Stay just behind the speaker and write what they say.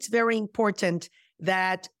It's very important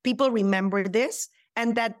that people remember this,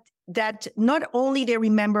 and that not only they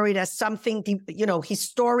remember it as something,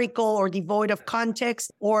 historical or devoid of context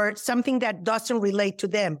or something that doesn't relate to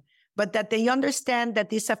them, but that they understand that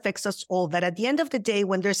this affects us all, that at the end of the day,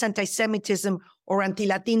 when there's anti-Semitism or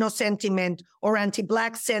anti-Latino sentiment or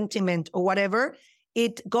anti-Black sentiment or whatever,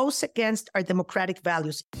 it goes against our democratic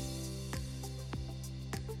values.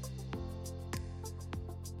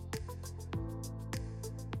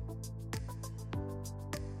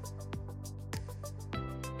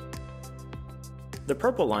 The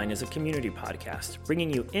Purple Line is a community podcast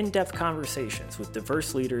bringing you in-depth conversations with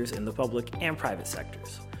diverse leaders in the public and private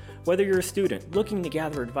sectors. Whether you're a student looking to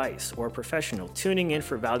gather advice or a professional tuning in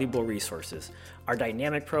for valuable resources, our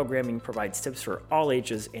dynamic programming provides tips for all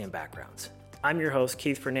ages and backgrounds. I'm your host,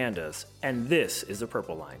 Keith Fernandez, and this is The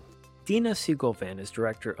Purple Line. Dina Segal-Van is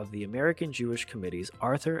director of the American Jewish Committee's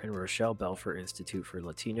Arthur and Rochelle Belfer Institute for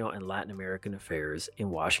Latino and Latin American Affairs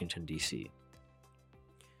in Washington, D.C.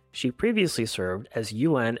 She previously served as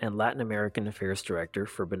UN and Latin American Affairs Director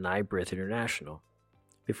for B'nai B'rith International.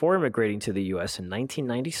 Before immigrating to the U.S. in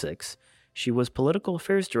 1996, she was Political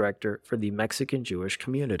Affairs Director for the Mexican Jewish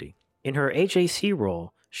community. In her AJC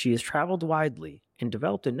role, she has traveled widely and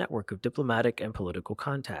developed a network of diplomatic and political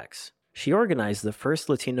contacts. She organized the first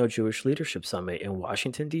Latino-Jewish Leadership Summit in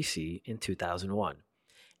Washington, D.C. in 2001,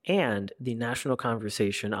 and the National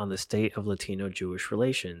Conversation on the State of Latino-Jewish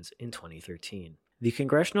Relations in 2013. The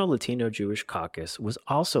Congressional Latino-Jewish Caucus was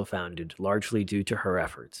also founded largely due to her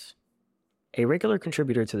efforts. A regular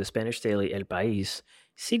contributor to the Spanish daily El País,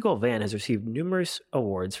 Segal-Van has received numerous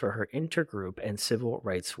awards for her intergroup and civil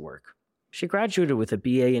rights work. She graduated with a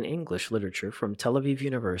BA in English Literature from Tel Aviv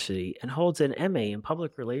University and holds an MA in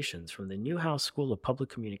Public Relations from the Newhouse School of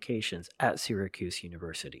Public Communications at Syracuse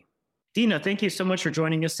University. Dina, thank you so much for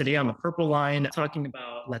joining us today on the Purple Line, talking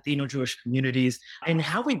about Latino Jewish communities and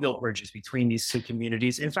how we built bridges between these two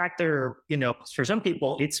communities. In fact, for some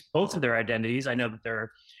people, it's both of their identities. I know that there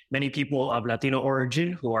are many people of Latino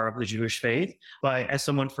origin who are of the Jewish faith, but as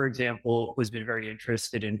someone, for example, who's been very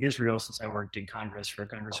interested in Israel since I worked in Congress for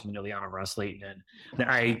Congressman Ileana Ros-Lehtinen,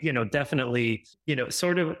 I, definitely,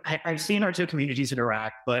 I've seen our two communities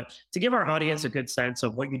interact, but to give our audience a good sense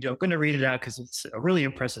of what you do, I'm going to read it out because it's a really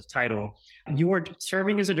impressive title. You are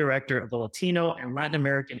serving as a director of the Latino and Latin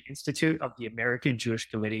American Institute of the American Jewish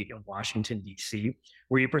Committee in Washington, D.C.,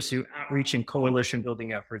 where you pursue outreach and coalition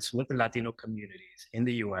building efforts with the Latino communities in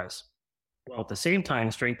the U.S., while at the same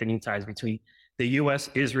time strengthening ties between the U.S.,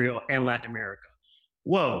 Israel, and Latin America.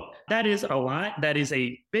 Whoa, that is a lot. That is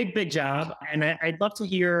a big, big job. And I'd love to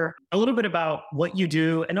hear a little bit about what you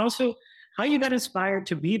do and also how you got inspired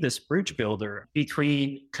to be this bridge builder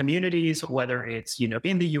between communities, whether it's,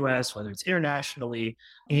 in the U.S., whether it's internationally,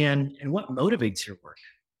 and what motivates your work.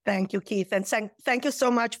 Thank you, Keith. And thank you so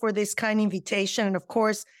much for this kind invitation. And of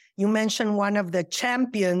course, you mentioned one of the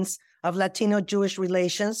champions of Latino-Jewish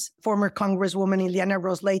relations, former Congresswoman Ileana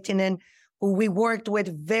Ros-Lehtinen, who we worked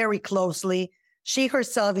with very closely. She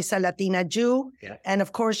herself is a Latina Jew. Yeah. And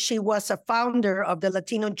of course, she was a founder of the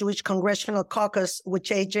Latino-Jewish Congressional Caucus, which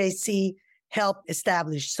AJC helped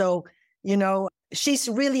establish. So, she's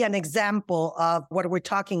really an example of what we're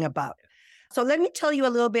talking about. So let me tell you a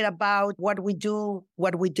little bit about what we do.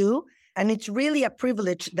 And it's really a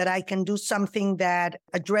privilege that I can do something that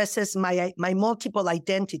addresses my multiple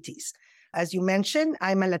identities. As you mentioned,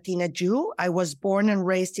 I'm a Latina Jew. I was born and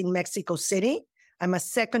raised in Mexico City. I'm a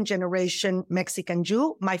second-generation Mexican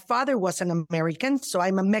Jew. My father was an American, so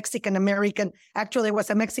I'm a Mexican-American. Actually, I was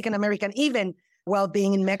a Mexican-American even while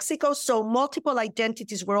being in Mexico. So multiple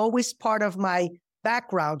identities were always part of my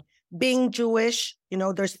background. Being Jewish,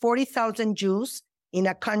 there's 40,000 Jews in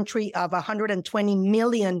a country of 120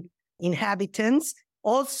 million inhabitants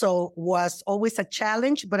also was always a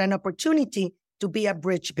challenge, but an opportunity to be a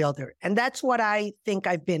bridge builder. And that's what I think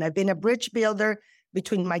I've been. I've been a bridge builder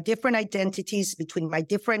between my different identities, between my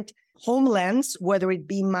different homelands, whether it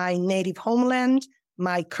be my native homeland,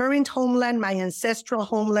 my current homeland, my ancestral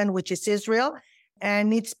homeland, which is Israel.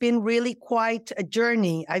 And it's been really quite a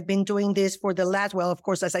journey. I've been doing this for the last, of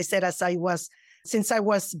course, as I said, since I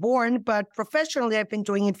was born, but professionally, I've been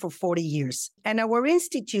doing it for 40 years. And our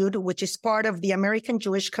institute, which is part of the American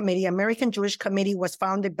Jewish Committee was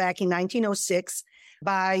founded back in 1906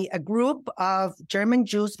 by a group of German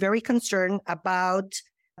Jews very concerned about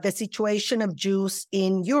the situation of Jews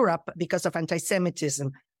in Europe because of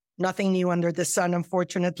anti-Semitism. Nothing new under the sun,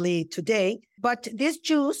 unfortunately, today. But these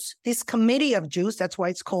Jews, this committee of Jews, that's why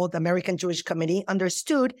it's called the American Jewish Committee,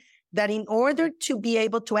 understood that in order to be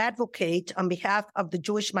able to advocate on behalf of the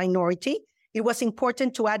Jewish minority, it was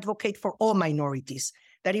important to advocate for all minorities.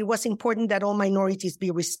 that it was important that all minorities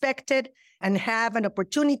be respected and have an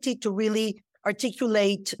opportunity to really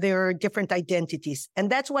articulate their different identities. And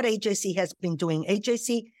that's what AJC has been doing.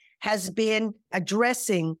 AJC has been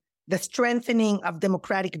addressing the strengthening of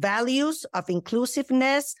democratic values, of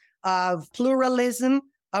inclusiveness, of pluralism,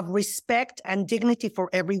 of respect and dignity for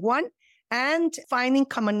everyone, and finding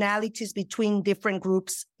commonalities between different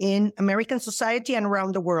groups in American society and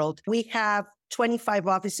around the world. We have 25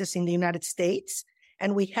 offices in the United States,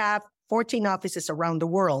 and we have 14 offices around the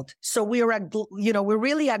world. So we're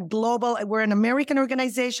really a global, we're an American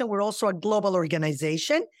organization. We're also a global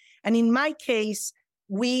organization. And in my case,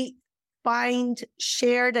 we find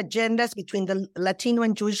shared agendas between the Latino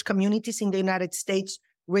and Jewish communities in the United States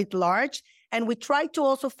writ large. And we try to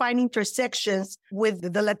also find intersections with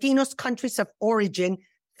the Latinos' countries of origin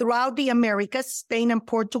throughout the Americas. Spain and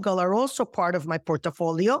Portugal are also part of my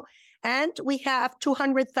portfolio. And we have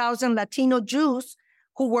 200,000 Latino Jews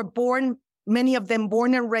who were born, many of them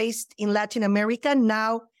born and raised in Latin America,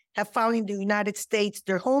 now have found in the United States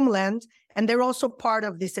their homeland, and they're also part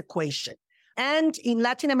of this equation. And in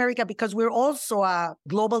Latin America, because we're also a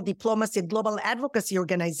global diplomacy, global advocacy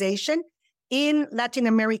organization, in Latin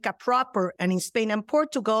America proper and in Spain and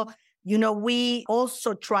Portugal, we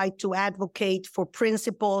also try to advocate for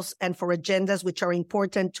principles and for agendas which are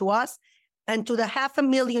important to us and to the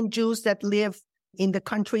 500,000 Jews that live in the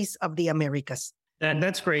countries of the Americas.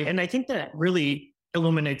 That's great. And I think that really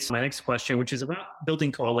illuminates my next question, which is about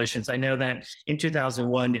building coalitions. I know that in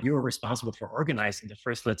 2001, you were responsible for organizing the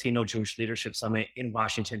first Latino-Jewish Leadership Summit in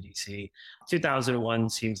Washington, D.C. 2001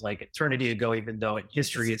 seems like eternity ago, even though in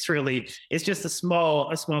history, it's just a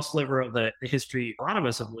small sliver of the history a lot of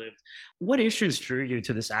us have lived. What issues drew you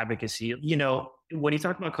to this advocacy? When you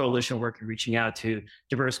talk about coalition work and reaching out to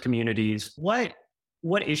diverse communities, what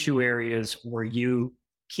issue areas were you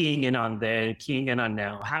keying in on then, keying in on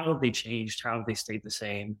now? How have they changed? How have they stayed the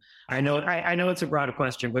same? I know it's a broad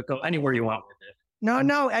question, but go anywhere you want with it.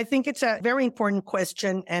 No, I think it's a very important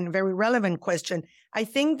question and very relevant question. I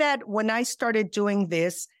think that when I started doing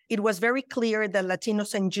this, it was very clear that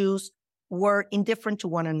Latinos and Jews were indifferent to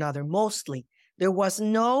one another, mostly. There was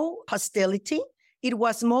no hostility. It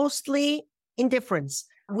was mostly indifference.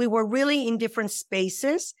 We were really in different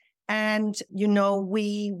spaces. And,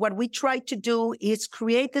 what we try to do is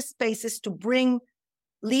create the spaces to bring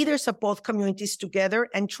leaders of both communities together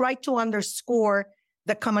and try to underscore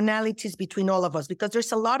the commonalities between all of us, because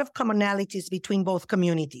there's a lot of commonalities between both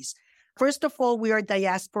communities. First of all, we are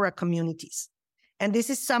diaspora communities. And this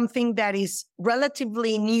is something that is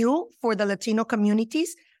relatively new for the Latino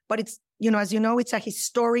communities, but it's, as you know, it's a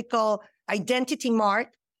historical identity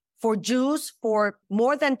mark for Jews for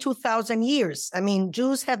more than 2,000 years. I mean,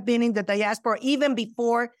 Jews have been in the diaspora even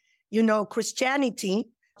before, Christianity.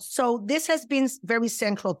 So this has been very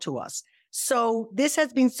central to us. So this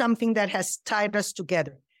has been something that has tied us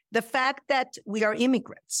together. The fact that we are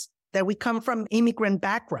immigrants, that we come from immigrant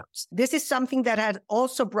backgrounds, this is something that had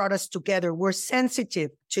also brought us together. We're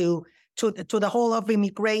sensitive to the whole of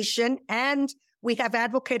immigration, and we have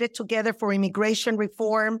advocated together for immigration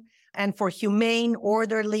reform and for humane,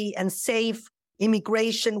 orderly, and safe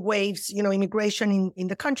immigration waves, immigration in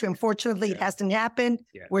the country. Unfortunately, It hasn't happened.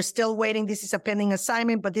 Yeah. We're still waiting. This is a pending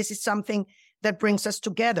assignment, but this is something that brings us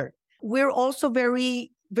together. We're also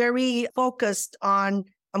very, very focused on,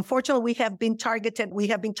 unfortunately, we have been targets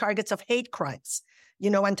of hate crimes.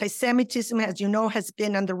 Anti-Semitism, as you know, has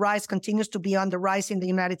been on the rise, continues to be on the rise in the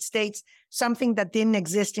United States, something that didn't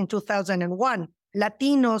exist in 2001.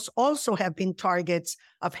 Latinos also have been targets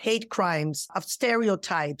of hate crimes, of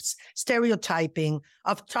stereotyping,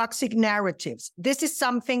 of toxic narratives. This is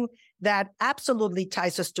something that absolutely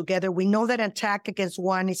ties us together. We know that an attack against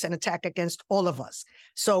one is an attack against all of us.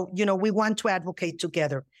 So, we want to advocate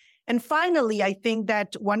together. And finally, I think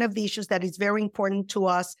that one of the issues that is very important to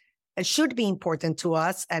us and should be important to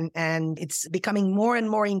us, and it's becoming more and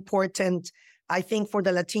more important, I think, for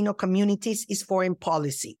the Latino communities, is foreign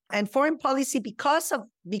policy. And foreign policy, because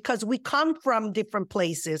we come from different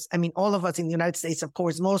places. I mean, all of us in the United States, of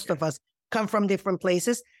course, most of us come from different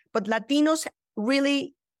places, but Latinos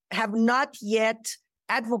really have not yet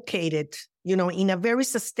advocated, in a very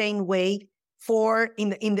sustained way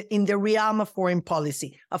in the realm of foreign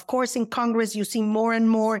policy. Of course, in Congress, you see more and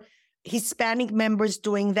more Hispanic members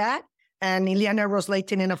doing that. And Ileana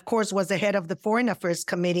Ros-Lehtinen, of course, was the head of the Foreign Affairs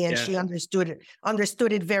Committee, and she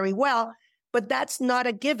understood it very well. But that's not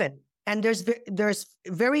a given. And there's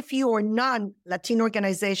very few or none Latino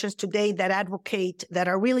organizations today that advocate, that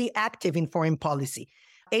are really active in foreign policy.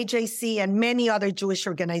 AJC and many other Jewish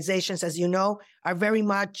organizations, as you know, are very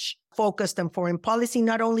much focused on foreign policy,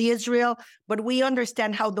 not only Israel, but we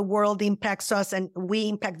understand how the world impacts us and we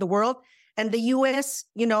impact the world. And the U.S.,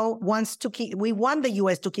 we want the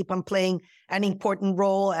U.S. to keep on playing an important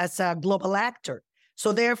role as a global actor.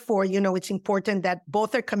 So therefore, it's important that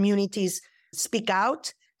both our communities speak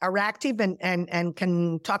out, are active, and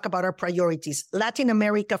can talk about our priorities. Latin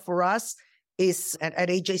America for us is, at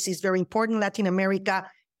AJC, is very important. Latin America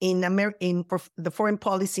for the foreign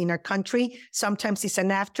policy in our country sometimes is an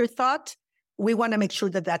afterthought. We want to make sure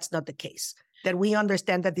that that's not the case, that we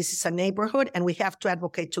understand that this is a neighborhood and we have to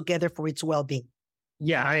advocate together for its well-being.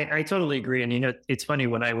 Yeah, I totally agree. And, it's funny,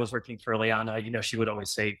 when I was working for Liana, she would always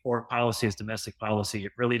say foreign policy is domestic policy.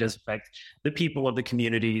 It really does affect the people of the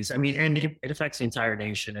communities. And it affects the entire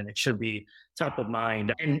nation, and it should be top of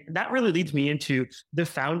mind. And that really leads me into the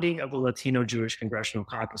founding of the Latino-Jewish Congressional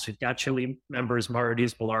Caucus. We've got Chile members,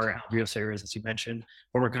 Mardis, Pilar Albrios, as you mentioned,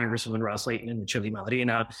 former Congresswoman Ross Layton, and the Chile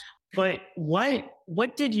Madrina. But when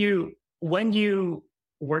you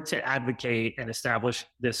worked to advocate and establish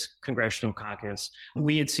this congressional caucus,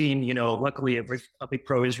 we had seen, luckily a big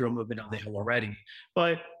pro-Israel movement on the Hill already.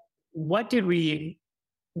 But what did we,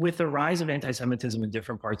 with the rise of anti-Semitism in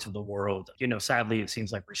different parts of the world, sadly, it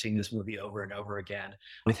seems like we're seeing this movie over and over again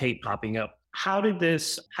with hate popping up. How does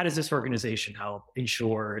this organization help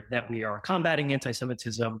ensure that we are combating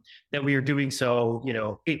anti-Semitism, that we are doing so,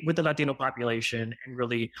 with the Latino population, and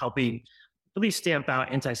really helping stamp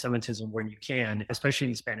out anti-Semitism when you can, especially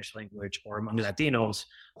in the Spanish language or among Latinos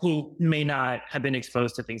who may not have been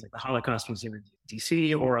exposed to things like the Holocaust Museum in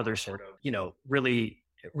DC or other sort of, really,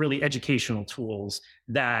 really educational tools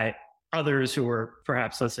that others who are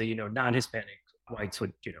perhaps, let's say, non-Hispanic whites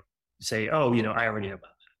would, say, oh, I already know about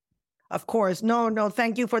that. Of course. No,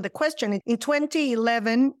 thank you for the question. In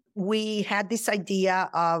 2011, we had this idea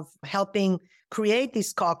of helping create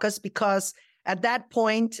this caucus because at that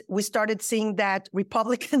point, we started seeing that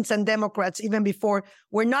Republicans and Democrats, even before,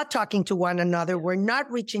 were not talking to one another. We're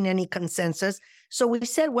not reaching any consensus. So we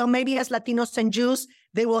said, well, maybe as Latinos and Jews,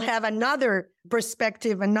 they will have another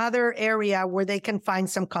perspective, another area where they can find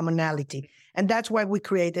some commonality. And that's why we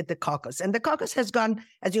created the caucus. And the caucus has gone,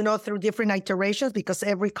 as you know, through different iterations, because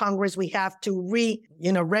every Congress we have to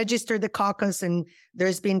register the caucus. And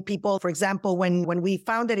there's been people, for example, when we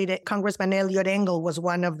founded it, Congressman Elliot Engel was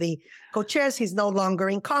one of the co-chairs. He's no longer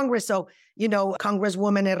in Congress. So,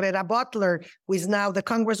 Congresswoman Herrera Butler, who is now the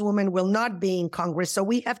Congresswoman, will not be in Congress. So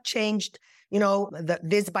we have changed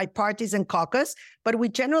this bipartisan caucus, but we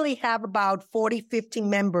generally have about 40, 50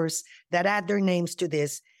 members that add their names to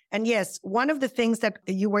this. And yes, one of the things that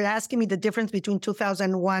you were asking me, the difference between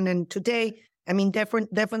 2001 and today,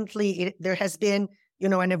 definitely there has been,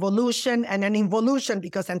 an evolution and an involution,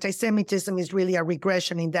 because anti-Semitism is really a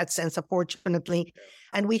regression in that sense, unfortunately.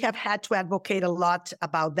 And we have had to advocate a lot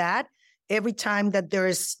about that. Every time that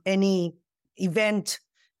there's any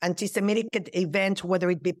anti-Semitic event, whether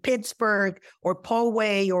it be Pittsburgh or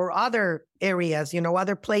Poway or other areas,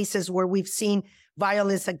 other places where we've seen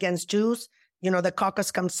violence against Jews, the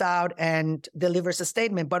caucus comes out and delivers a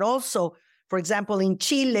statement. But also, for example, in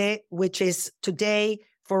Chile, which is today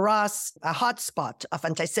for us a hotspot of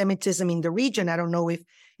anti-Semitism in the region. I don't know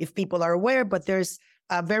if people are aware, but there's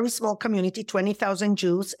a very small community, 20,000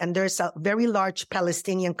 Jews, and there's a very large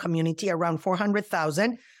Palestinian community, around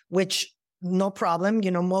 400,000, which no problem.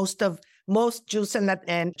 Most Jews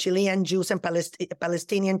and Chilean Jews and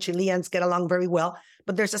Palestinian Chileans get along very well.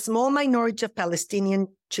 But there's a small minority of Palestinian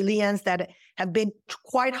Chileans that have been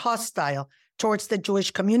quite hostile towards the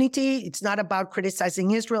Jewish community. It's not about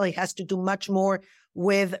criticizing Israel. It has to do much more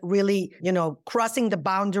with really, crossing the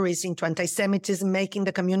boundaries into anti-Semitism, making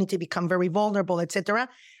the community become very vulnerable, etc.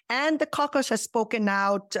 And the caucus has spoken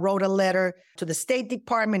out, wrote a letter to the State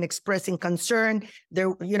Department expressing concern.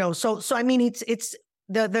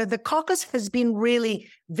 The caucus has been really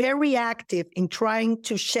very active in trying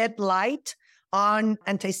to shed light on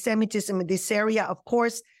anti-Semitism in this area. Of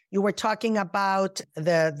course, you were talking about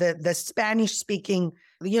the Spanish-speaking,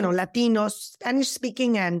 Latinos,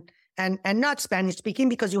 Spanish-speaking and not Spanish-speaking,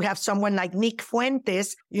 because you have someone like Nick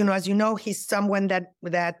Fuentes. As you know, he's someone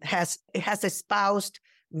that has espoused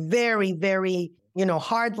very, very,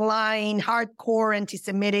 hardline, hardcore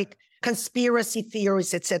anti-Semitic conspiracy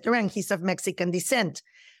theories, etc. And he's of Mexican descent.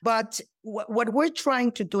 But what we're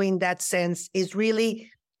trying to do in that sense is really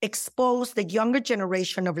expose the younger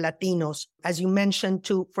generation of Latinos, as you mentioned,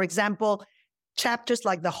 to, for example, chapters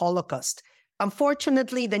like the Holocaust.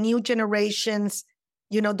 Unfortunately, the new generations,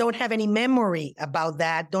 don't have any memory about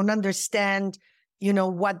that, don't understand,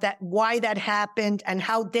 why that happened and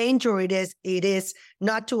how dangerous it is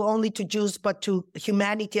not to only to Jews, but to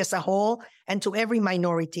humanity as a whole and to every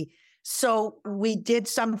minority. So we did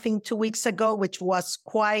something 2 weeks ago, which was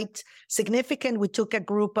quite significant. We took a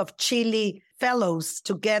group of Chile fellows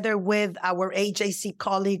together with our AJC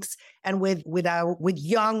colleagues and with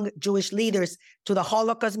young Jewish leaders to the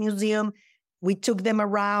Holocaust Museum. We took them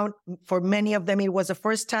around. For many of them, it was the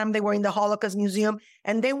first time they were in the Holocaust Museum.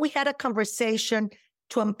 And then we had a conversation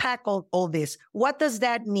to unpack all this. What does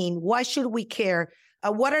that mean? Why should we care?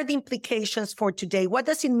 What are the implications for today? What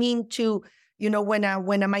does it mean to, when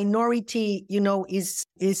a minority, is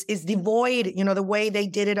devoid, the way they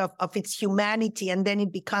did it of its humanity, and then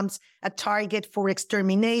it becomes a target for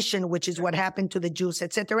extermination, which is what happened to the Jews,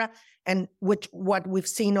 etc. And what we've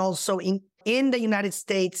seen also in the United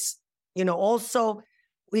States, also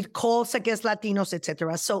with calls against Latinos,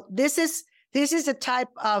 etc. So this is a type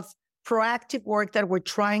of proactive work that we're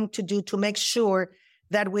trying to do to make sure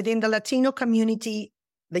that within the Latino community,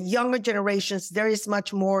 the younger generations, there is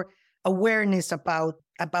much more awareness about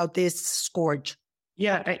this scourge.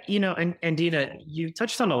 Yeah, and Dina, you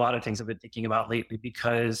touched on a lot of things I've been thinking about lately,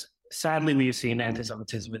 because sadly we've seen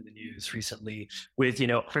anti-Semitism in the news recently with,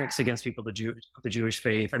 critics against people of the Jewish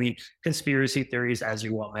faith. I mean, conspiracy theories, as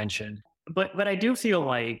you well mentioned. But I do feel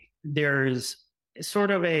like there's sort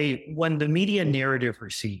of when the media narrative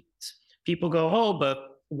recedes, people go, oh, but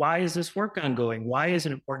why is this work ongoing? Why is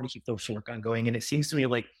it important to keep this work ongoing? And it seems to me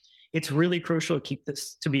like it's really crucial to keep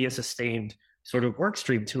this to be a sustained sort of work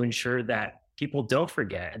stream to ensure that people don't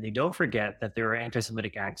forget, and they don't forget that there are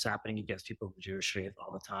anti-Semitic acts happening against people of the Jewish faith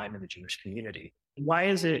all the time in the Jewish community. Why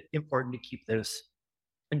is it important to keep this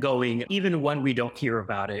going, even when we don't hear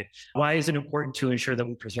about it? Why is it important to ensure that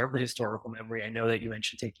we preserve the historical memory? I know that you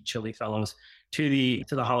mentioned taking Chile fellows to the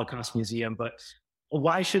Holocaust Museum, but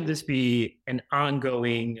why should this be an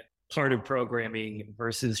ongoing part of programming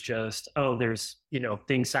versus just, oh, there's,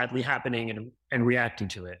 things sadly happening and reacting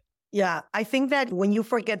to it? Yeah, I think that when you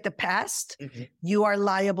forget the past, you are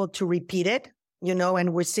liable to repeat it,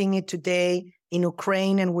 and we're seeing it today in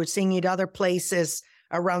Ukraine, and we're seeing it other places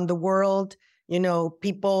around the world.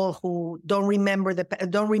 People who don't remember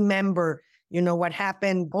what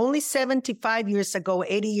happened only 75 years ago,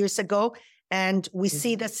 80 years ago, and we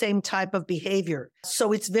see the same type of behavior.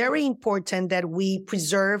 So it's very important that we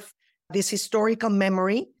preserve this historical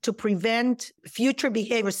memory to prevent future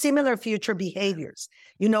behavior, similar future behaviors.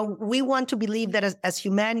 We want to believe that as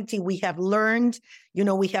humanity, we have learned,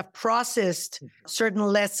 we have processed certain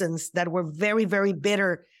lessons that were very, very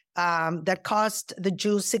bitter, that cost the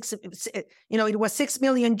Jews it was 6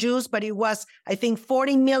 million Jews, but it was, I think,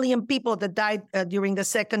 40 million people that died during the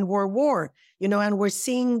Second World War, and we're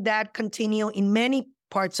seeing that continue in many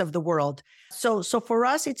parts of the world. So for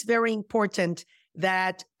us, it's very important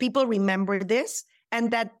that people remember this,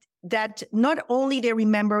 and that not only they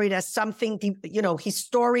remember it as something,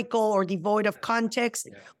 historical or devoid of context,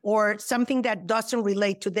 or something that doesn't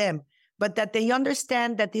relate to them, but that they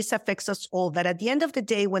understand that this affects us all, that at the end of the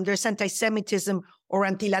day, when there's anti-Semitism or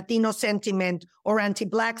anti-Latino sentiment or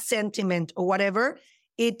anti-Black sentiment or whatever,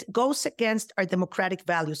 it goes against our democratic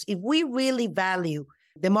values. If we really value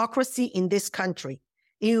democracy in this country,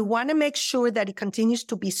 if we want to make sure that it continues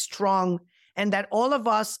to be strong and that all of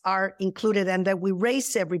us are included and that we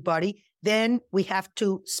raise everybody, then we have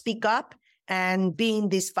to speak up and be in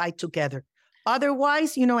this fight together.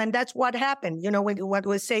 Otherwise, and that's what happened. What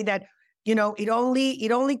we say that, it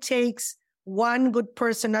only takes one good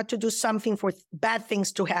person not to do something for bad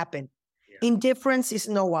things to happen. Yeah. Indifference is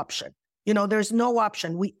no option. There's no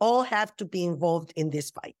option. We all have to be involved in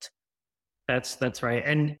this fight. That's right.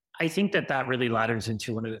 And I think that really ladders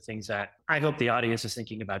into one of the things that I hope the audience is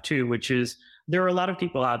thinking about too, which is there are a lot of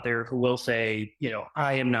people out there who will say,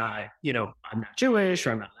 I'm not Jewish,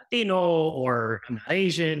 or I'm not Latino, or I'm not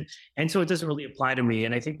Asian. And so it doesn't really apply to me.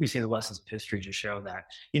 And I think we've seen the lessons of history just show that,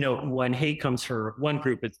 when hate comes for one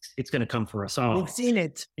group, it's going to come for us all. We've seen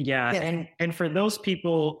it. Yeah. Yes. And for those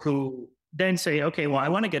people who then say, okay, well, I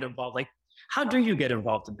want to get involved. Like, how do you get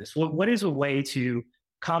involved in this? What is a way to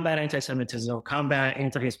combat anti-Semitism, combat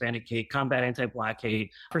anti-Hispanic hate, combat anti-Black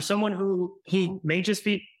hate, for someone who he may just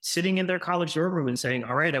be sitting in their college dorm room and saying,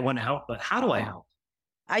 all right, I want to help, but how do I help?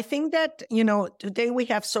 I think that, today we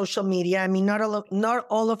have social media. I mean, not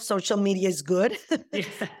all of social media is good.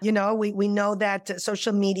 Yeah. We know that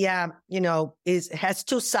social media, has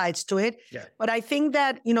two sides to it. Yeah. But I think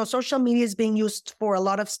that, social media is being used for a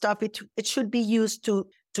lot of stuff. It should be used to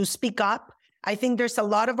speak up. I think there's a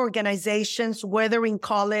lot of organizations, whether in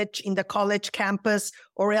college, in the college campus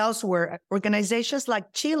or elsewhere, organizations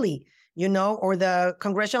like Chile, or the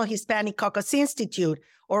Congressional Hispanic Caucus Institute,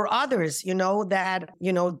 or others, that,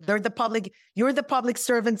 you're the public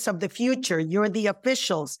servants of the future. You're the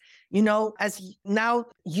officials, as now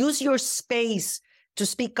use your space to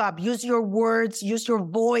speak up, use your words, use your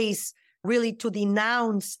voice, really to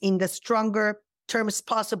denounce in the stronger terms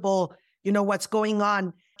possible, what's going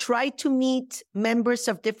on. Try to meet members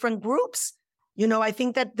of different groups. I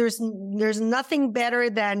think that there's nothing better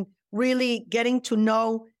than really getting to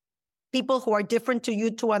know people who are different to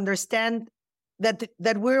you, to understand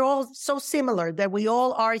that we're all so similar, that we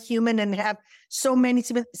all are human and have so many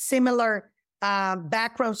similar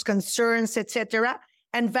backgrounds, concerns, etc.,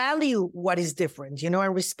 and value what is different,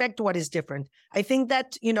 and respect what is different. I think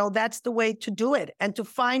that, that's the way to do it. And to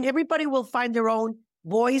find, everybody will find their own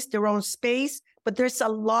voice, their own space, but there's a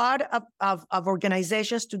lot of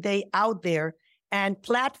organizations today out there and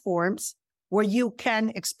platforms where you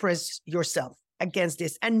can express yourself against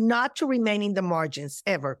this and not to remain in the margins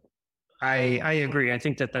ever. I agree. I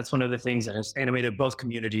think that that's one of the things that has animated both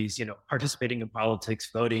communities, participating in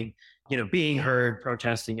politics, voting, being heard,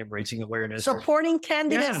 protesting, and raising awareness. Supporting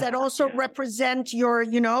candidates that also represent your,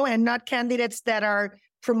 and not candidates that are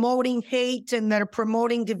promoting hate and that are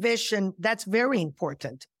promoting division. That's very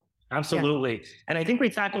important. Absolutely. Yeah. And I think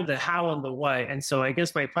we tackled the how and the what. And so I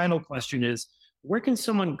guess my final question is, where can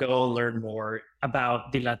someone go learn more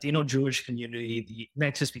about the Latino-Jewish community, the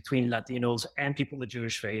nexus between Latinos and people of the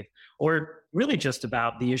Jewish faith, or really just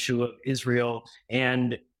about the issue of Israel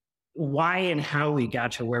and why and how we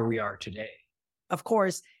got to where we are today? Of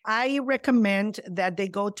course, I recommend that they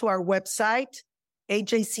go to our website,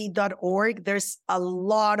 ajc.org. There's a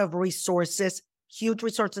lot of resources, huge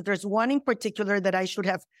resources. There's one in particular that I should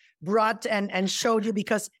have brought and showed you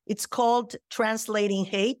because it's called Translating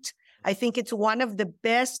Hate. I think it's one of the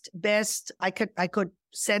best. I could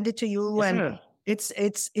send it to you, and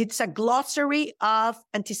it's a glossary of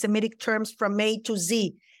anti-Semitic terms from A to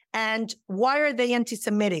Z. And why are they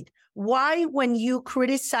anti-Semitic? Why, when you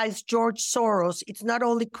criticize George Soros, it's not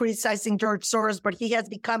only criticizing George Soros, but he has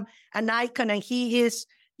become an icon, and he is,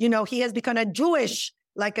 he has become the Jewish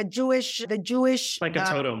like a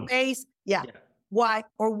totem base. Yeah. Why?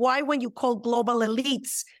 Or why, when you call global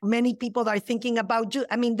elites, many people are thinking about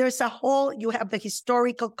there's you have the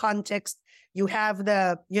historical context, you have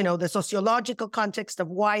the sociological context of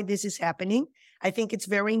why this is happening. I think it's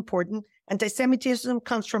very important. Anti-Semitism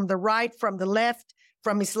comes from the right, from the left,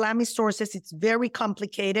 from Islamic sources. It's very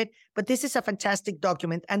complicated, but this is a fantastic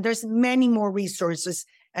document. And there's many more resources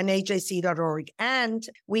at ajc.org. And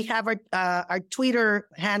we have our Twitter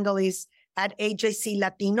handle is at AJC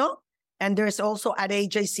Latino. And there's also at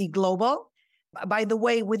AJC Global. By the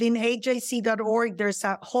way, within ajc.org, there's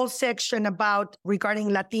a whole section regarding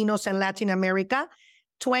Latinos and Latin America.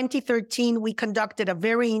 2013, we conducted a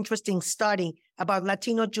very interesting study about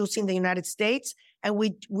Latino Jews in the United States. And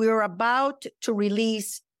we're about to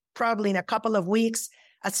release, probably in a couple of weeks,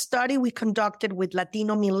 a study we conducted with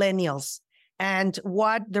Latino millennials and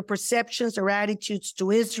what their perceptions or attitudes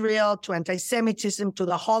to Israel, to anti-Semitism, to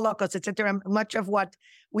the Holocaust, etc. Much of what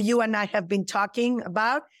you and I have been talking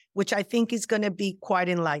about, which I think is going to be quite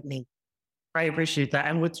enlightening. I appreciate that.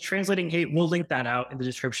 And with Translating Hate, we'll link that out in the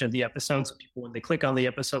description of the episode. So people, when they click on the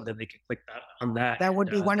episode, then they can click on that. That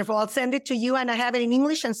would be wonderful. I'll send it to you, and I have it in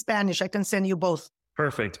English and Spanish. I can send you both.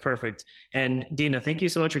 Perfect. And Dina, thank you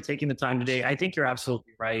so much for taking the time today. I think you're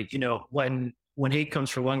absolutely right. When hate comes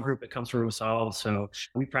from one group, it comes from us all. So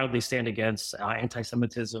we proudly stand against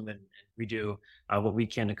anti-Semitism, and we do what we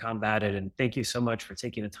can to combat it. And thank you so much for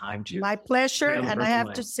taking the time to. My pleasure. And I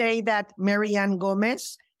have to say that Marianne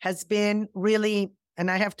Gomez has been really, and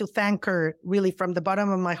I have to thank her really from the bottom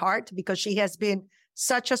of my heart, because she has been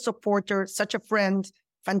such a supporter, such a friend,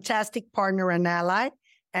 fantastic partner and ally.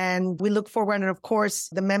 And we look forward, and of course,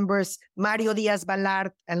 the members, Mario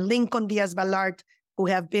Diaz-Balart and Lincoln Diaz-Balart, who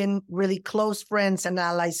have been really close friends and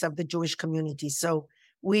allies of the Jewish community. So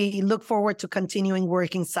we look forward to continuing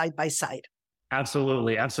working side by side.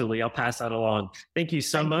 Absolutely. I'll pass that along. Thank you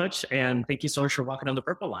so much. And thank you so much for walking on the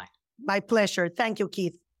Purple Line. My pleasure. Thank you,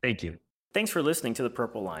 Keith. Thank you. Thanks for listening to The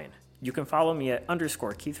Purple Line. You can follow me at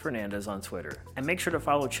 _Keith Fernandez on Twitter. And make sure to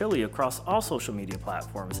follow Chili across all social media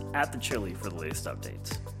platforms at The Chili for the latest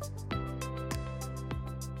updates.